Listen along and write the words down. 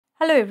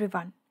Hello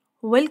everyone,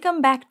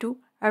 welcome back to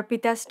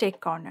Arpita's Tech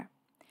Corner.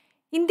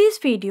 In this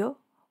video,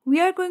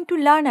 we are going to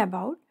learn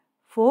about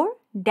 4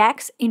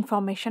 DAX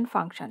information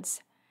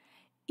functions: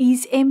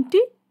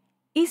 ISEMPTY,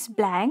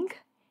 ISBLANK,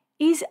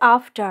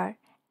 ISAFTER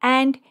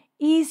and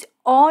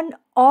ISON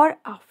or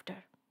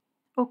after.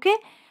 Okay,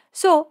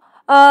 so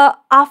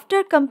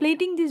after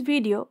completing this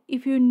video,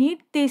 if you need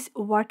this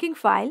working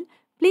file,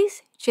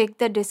 please check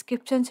the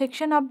description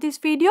section of this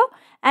video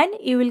and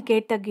you will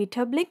get the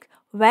GitHub link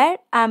where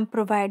I am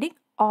providing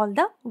all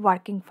the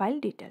working file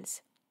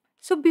details.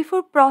 So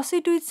before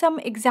proceed with some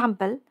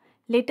example,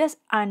 let us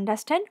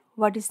understand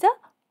what is the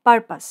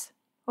purpose.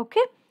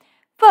 Okay,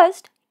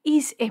 first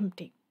is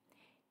empty.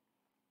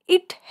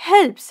 It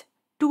helps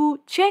to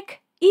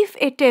check if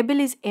a table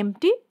is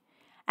empty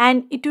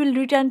and it will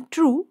return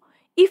true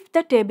if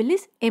the table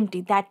is empty.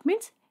 That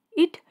means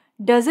it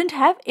doesn't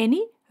have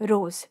any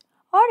rows,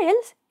 or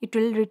else it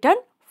will return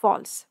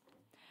false.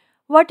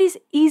 What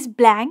is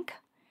blank?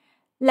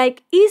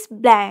 Like is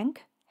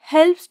blank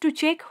helps to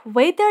check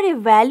whether a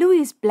value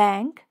is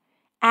blank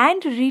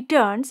and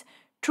returns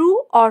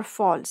true or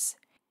false.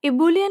 A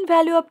boolean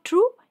value of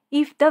true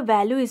if the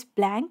value is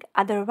blank,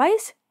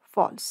 otherwise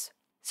false.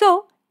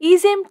 So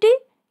is empty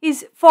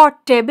is for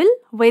table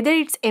whether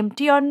it's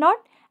empty or not,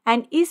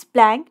 and is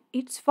blank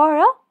it's for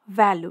a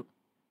value.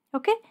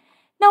 Okay.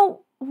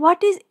 Now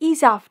what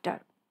is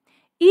after?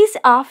 Is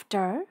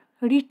after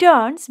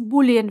returns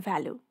boolean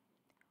value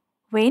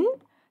when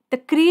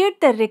create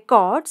the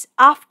records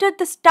after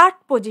the start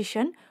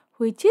position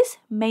which is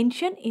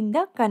mentioned in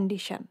the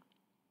condition.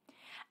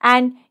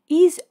 And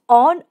is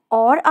on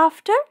or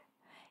after,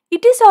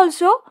 it is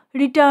also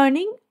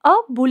returning a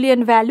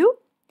boolean value.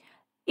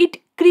 It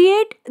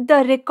create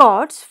the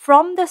records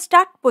from the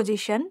start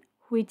position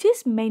which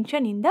is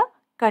mentioned in the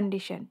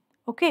condition.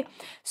 Okay,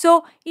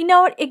 so in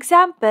our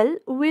example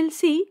we'll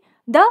see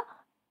the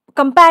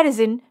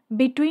comparison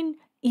between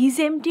is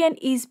empty and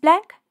is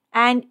blank,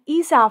 and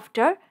is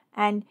after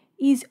and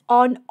is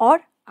on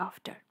or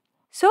after.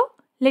 So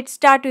let's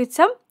start with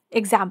some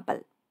example.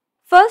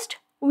 First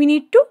we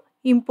need to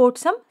import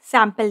some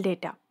sample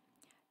data.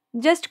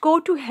 Just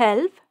go to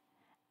help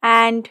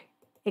and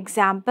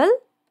example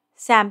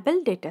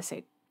sample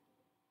dataset.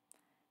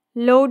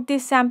 Load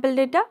this sample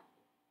data.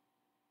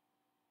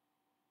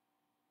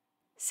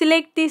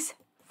 Select this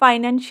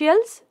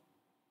financials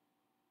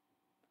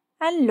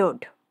and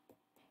load.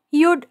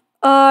 Your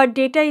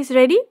data is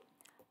ready.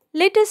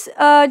 Let us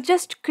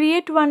just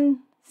create one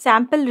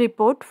sample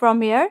report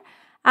from here.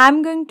 I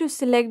am going to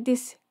select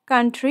this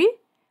country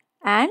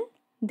and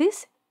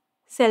this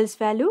sales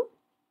value.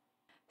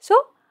 So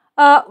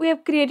we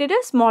have created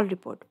a small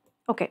report.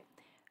 Okay.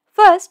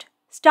 First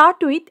start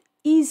with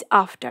is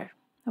after.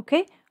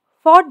 Okay.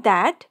 For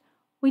that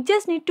we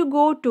just need to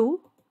go to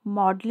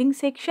modeling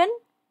section,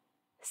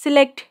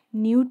 select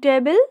new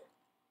table.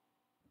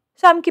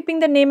 So I am keeping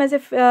the name as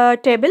a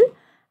table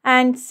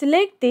and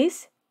select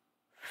this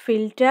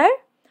filter.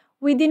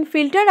 Within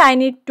filter I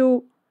need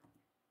to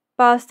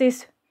pass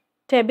this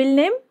table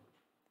name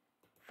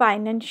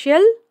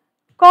financial,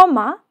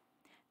 comma,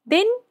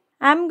 then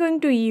I am going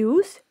to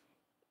use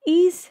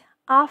is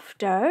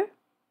after.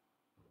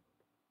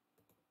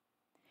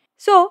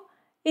 So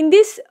in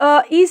this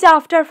is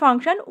after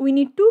function we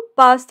need to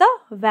pass the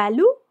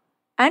value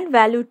and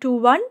value to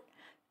 1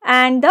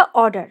 and the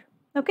order.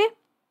 Okay,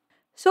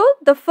 so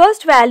the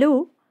first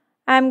value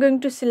I am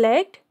going to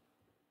select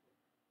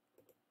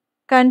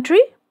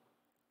country,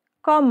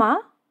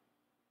 comma,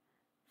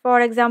 for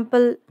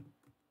example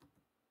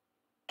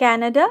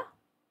Canada.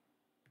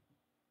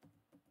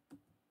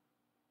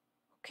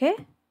 Okay,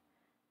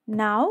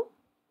 now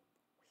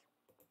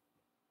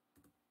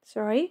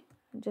sorry,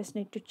 I just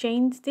need to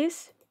change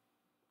this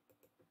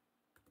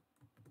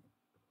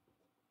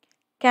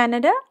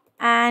Canada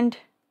and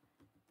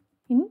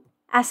in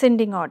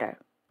ascending order,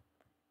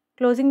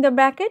 closing the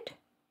bracket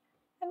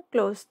and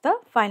close the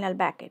final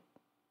bracket.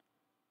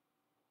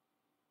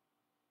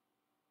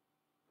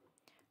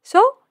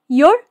 So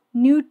your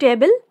new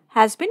table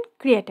has been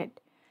created.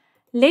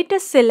 Let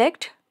us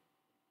select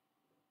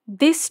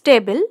this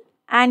table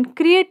and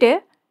create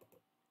a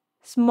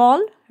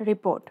small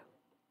report.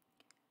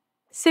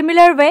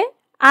 Similar way,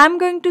 I am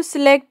going to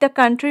select the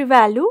country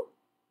value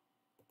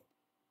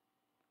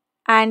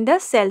and the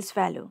sales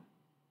value.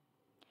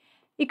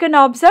 You can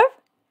observe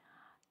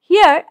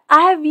here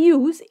I have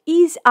used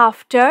is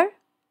after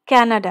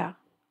Canada,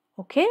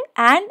 okay,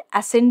 and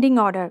ascending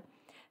order.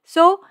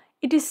 So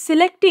it is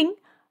selecting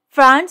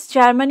France,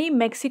 Germany,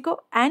 Mexico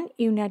and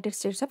United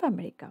States of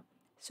America.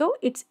 So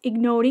it's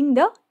ignoring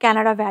the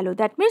Canada value.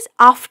 That means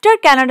after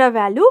Canada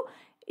value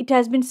it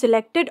has been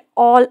selected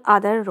all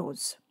other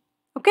rows.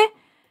 Okay.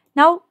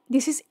 Now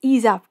this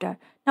is after.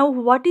 Now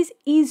what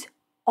is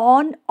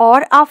on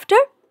or after?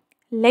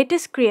 Let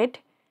us create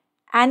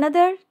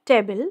another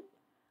table.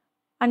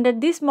 Under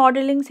this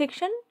modeling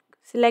section,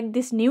 select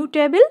this new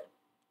table.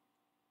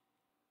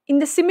 In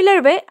the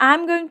similar way, I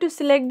am going to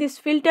select this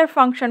filter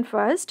function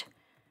first,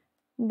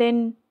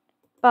 then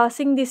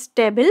passing this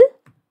table,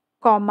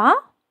 comma,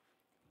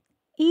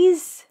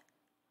 is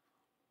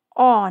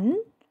on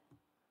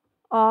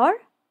or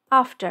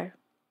after.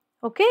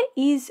 Okay,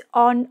 is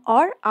on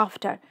or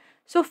after.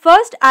 So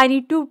first I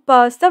need to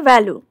pass the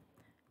value.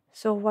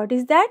 So what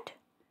is that?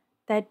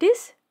 That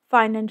is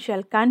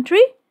financial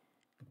country,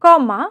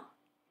 comma.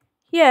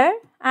 Here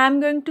I am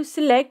going to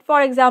select,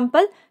 for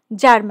example,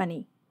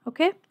 Germany.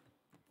 Okay,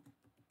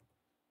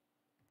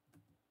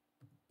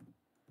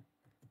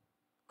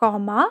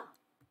 comma,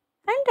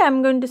 and I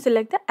am going to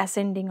select the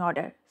ascending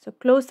order. So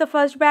close the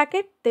first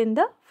bracket, then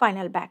the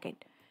final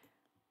bracket.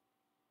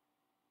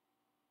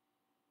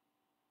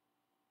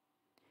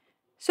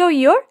 So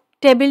your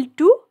table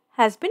 2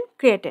 has been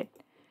created.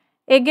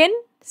 Again,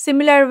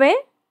 similar way,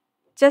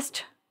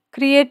 just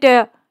create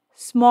a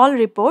small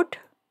report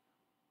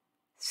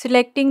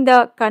selecting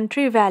the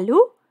country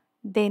value,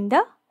 then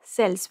the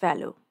sales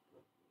value.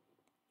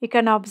 You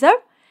can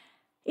observe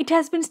it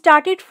has been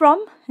started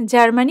from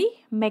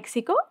Germany,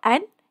 Mexico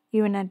and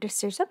United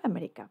States of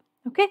America.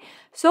 Okay,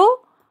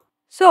 so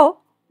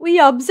we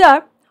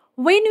observe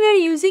when we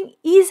are using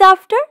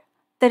ISAFTER,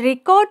 the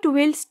record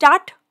will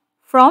start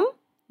from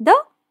the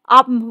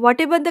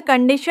whatever the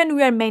condition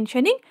we are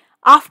mentioning.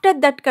 After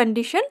that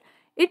condition,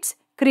 it's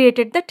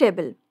created the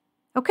table.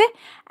 Okay,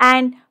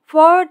 and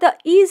for the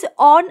is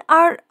on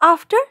or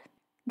after,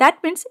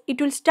 that means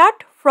it will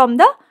start from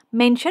the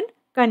mentioned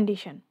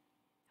condition.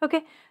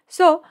 Okay,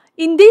 so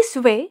in this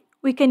way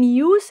we can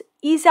use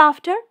is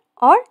after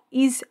or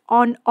is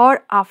on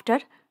or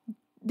after,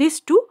 these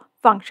two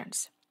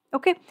functions.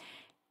 Okay,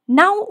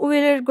 now we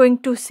are going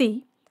to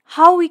see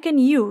how we can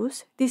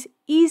use this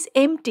is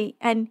empty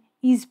and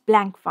is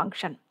blank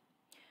function.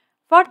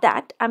 For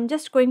that, I'm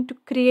just going to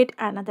create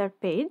another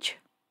page.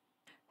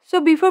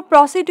 So before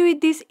proceed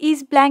with this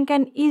is blank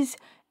and is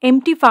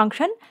empty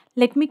function,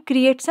 let me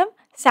create some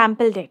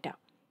sample data.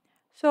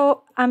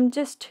 So I'm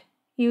just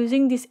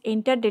using this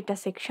enter data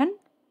section.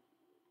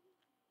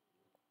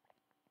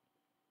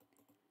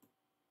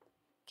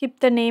 Keep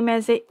the name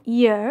as a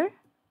year.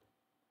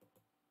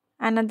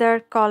 Another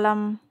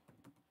column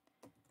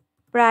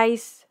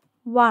price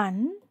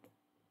 1,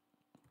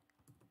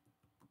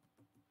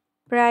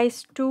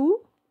 price 2,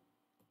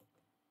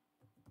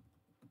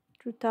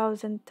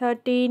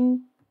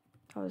 2013,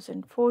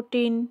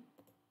 2014,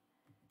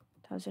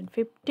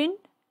 2015,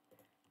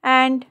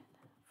 and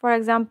for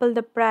example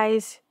the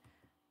price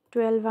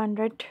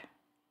 1200,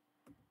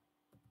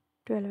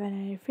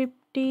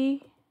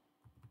 1250,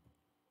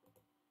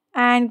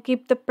 and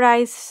keep the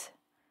price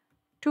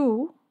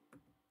 2,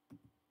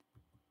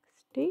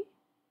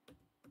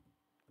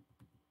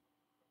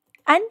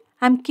 and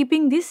I'm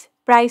keeping this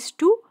price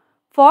 2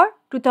 for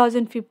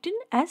 2015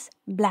 as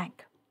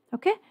blank.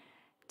 Okay,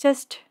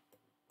 just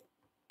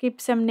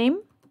keep some name,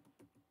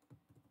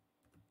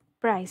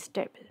 price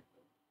table,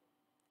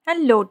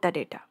 and load the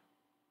data.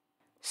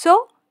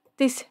 So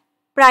this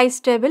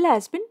price table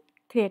has been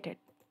created.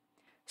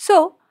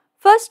 So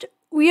first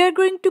we are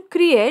going to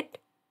create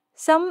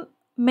some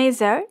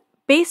measure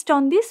based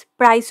on this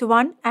price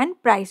 1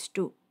 and price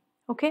 2.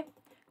 Okay,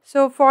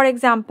 so for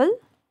example,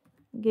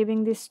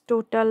 giving this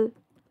total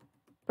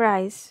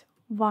price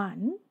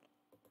 1,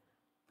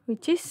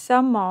 which is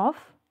sum of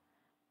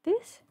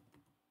this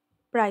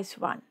price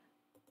 1.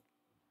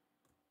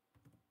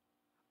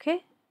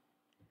 Okay,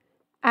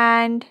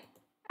 and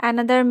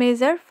another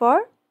measure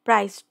for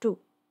price 2,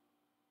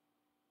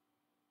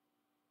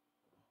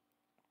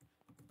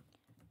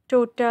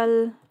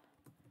 total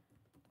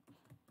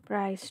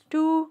price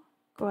 2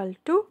 equal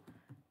to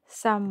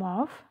sum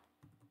of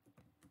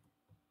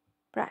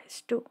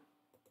price 2.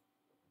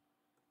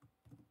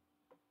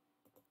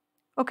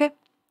 Okay,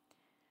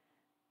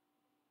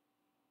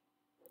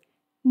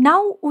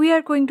 now we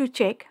are going to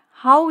check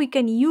how we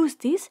can use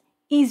this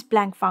is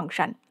blank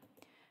function.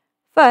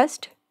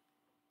 First,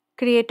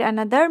 create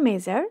another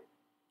measure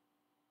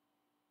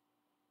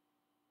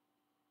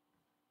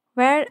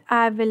where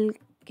I will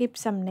keep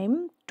some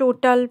name,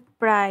 total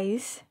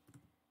price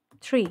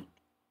 3.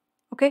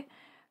 Okay,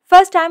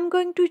 first I am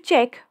going to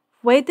check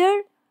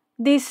whether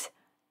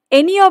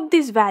any of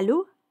this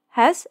value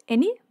has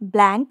any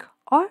blank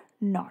or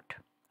not.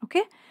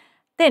 Okay,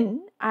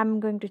 then I am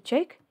going to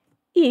check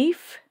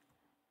if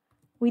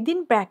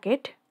within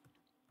bracket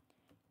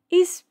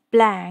is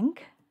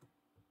blank,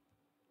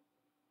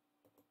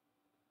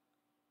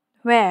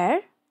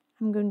 where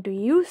I'm going to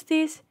use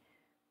this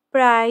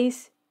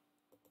price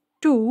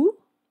 2,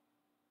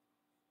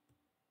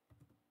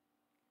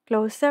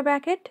 close the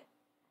bracket,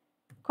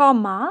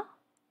 comma.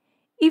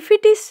 If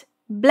it is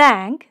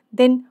blank,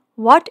 then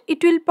what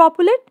it will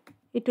populate?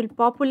 It will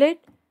populate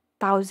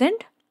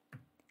 1000,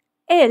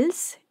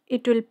 else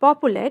it will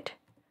populate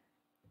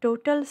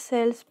total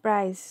sales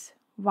price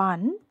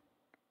 1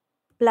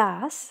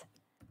 plus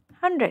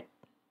 100.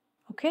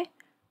 Okay,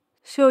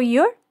 so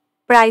your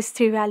price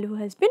 3 value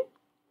has been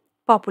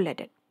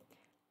populated.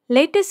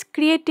 Let us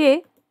create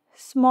a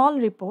small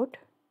report.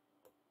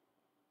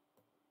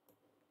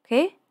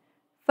 Okay,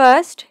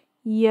 first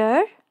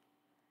year,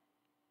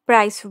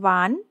 price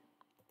 1,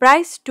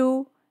 price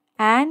 2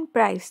 and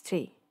price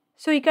 3.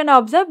 So you can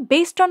observe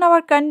based on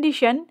our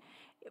condition,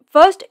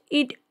 first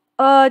it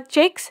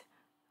checks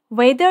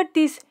whether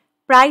this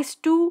price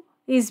 2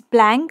 is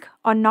blank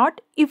or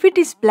not. If it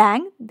is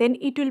blank, then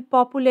it will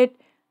populate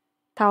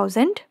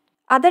 1000.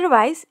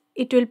 Otherwise,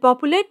 it will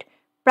populate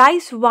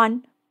price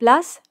 1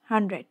 plus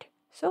 100.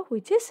 So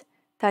which is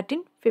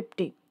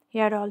 1350.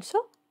 Here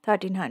also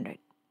 1300.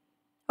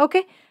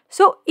 Okay.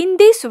 So in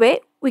this way,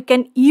 we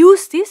can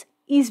use this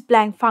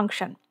ISBLANK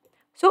function.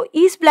 So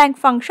ISBLANK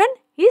function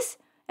is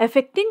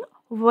affecting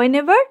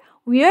whenever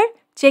we are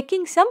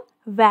checking some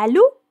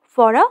value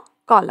for a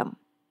column.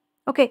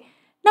 Okay.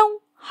 Now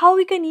how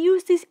we can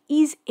use this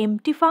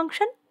ISEmpty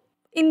function?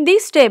 In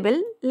this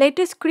table, let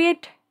us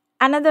create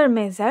another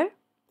measure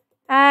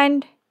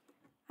and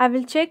I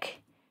will check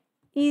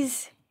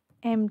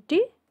ISEmpty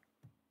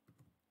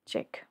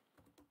check.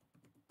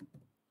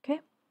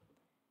 Okay.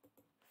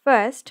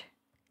 First,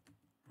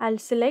 I'll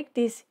select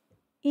this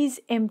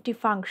ISEmpty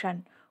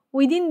function.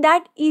 Within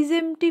that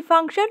ISEmpty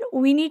function,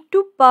 we need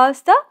to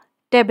pass the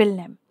table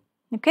name.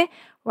 Okay.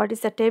 What is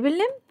the table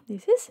name?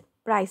 This is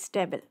price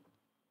table.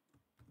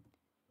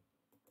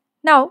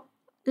 Now,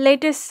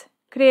 let us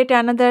create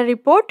another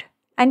report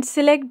and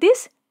select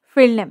this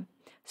field name.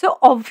 So,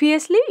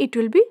 obviously, it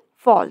will be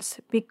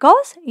false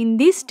because in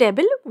this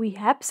table, we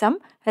have some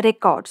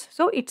records.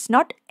 So, it's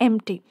not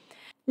empty.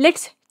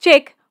 Let's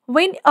check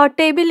when a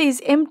table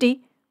is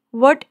empty,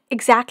 what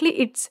exactly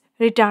it's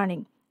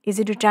returning. Is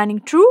it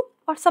returning true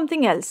or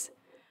something else?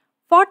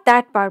 For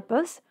that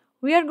purpose,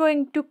 we are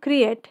going to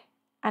create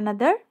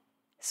another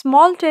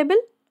small table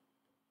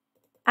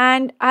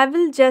and I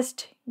will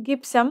just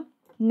give some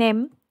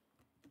name,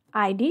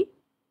 ID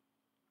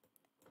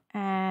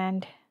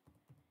and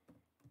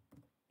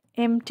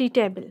empty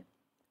table.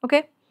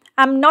 Okay,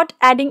 I'm not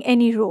adding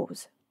any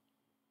rows.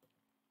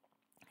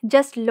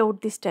 Just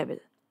load this table.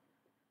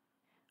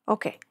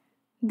 Okay,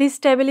 this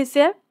table is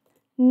here.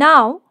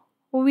 Now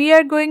we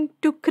are going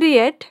to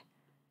create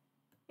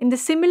in the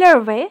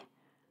similar way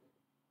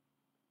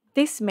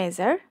this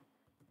measure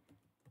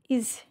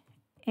is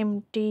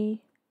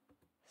empty.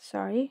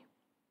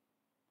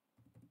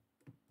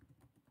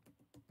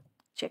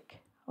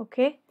 Check.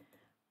 Okay,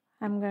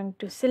 I'm going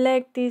to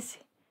select this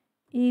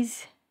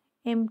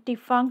ISEmpty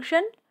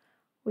function.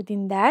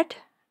 Within that,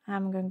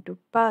 I'm going to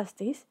pass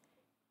this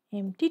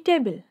empty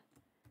table.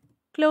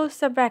 Close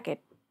the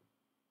bracket.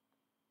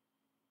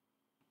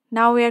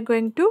 Now we are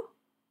going to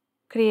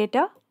create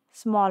a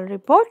small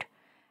report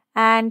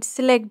and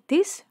select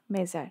this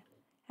measure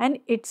and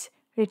it's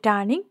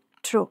returning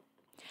true.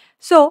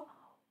 So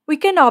we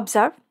can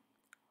observe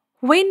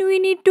when we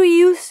need to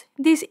use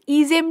this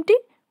ISEmpty,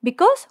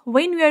 because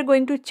when we are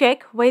going to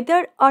check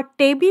whether a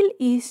table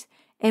is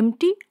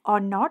empty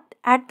or not,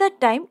 at that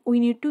time we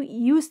need to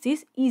use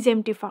this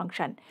ISEmpty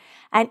function,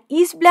 and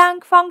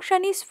ISBLANK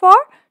function is for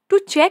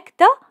to check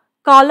the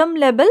column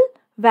level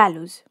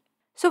values.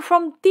 So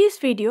from this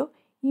video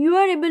you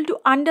are able to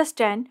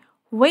understand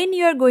when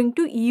you are going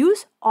to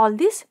use all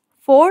these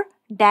 4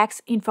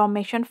 DAX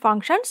information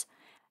functions,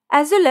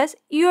 as well as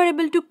you are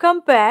able to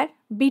compare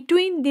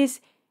between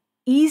this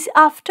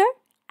ISAFTER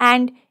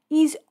and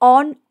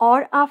ISON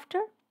or after,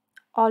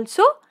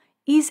 also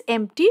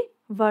ISEmpty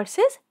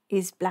versus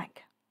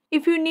ISBLANK.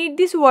 If you need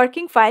this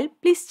working file,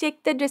 please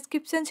check the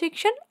description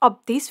section of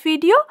this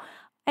video,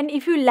 and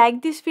if you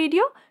like this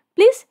video,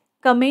 please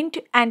comment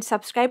and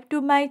subscribe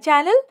to my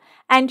channel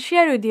and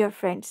share with your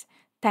friends.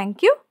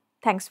 Thank you.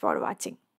 Thanks for watching.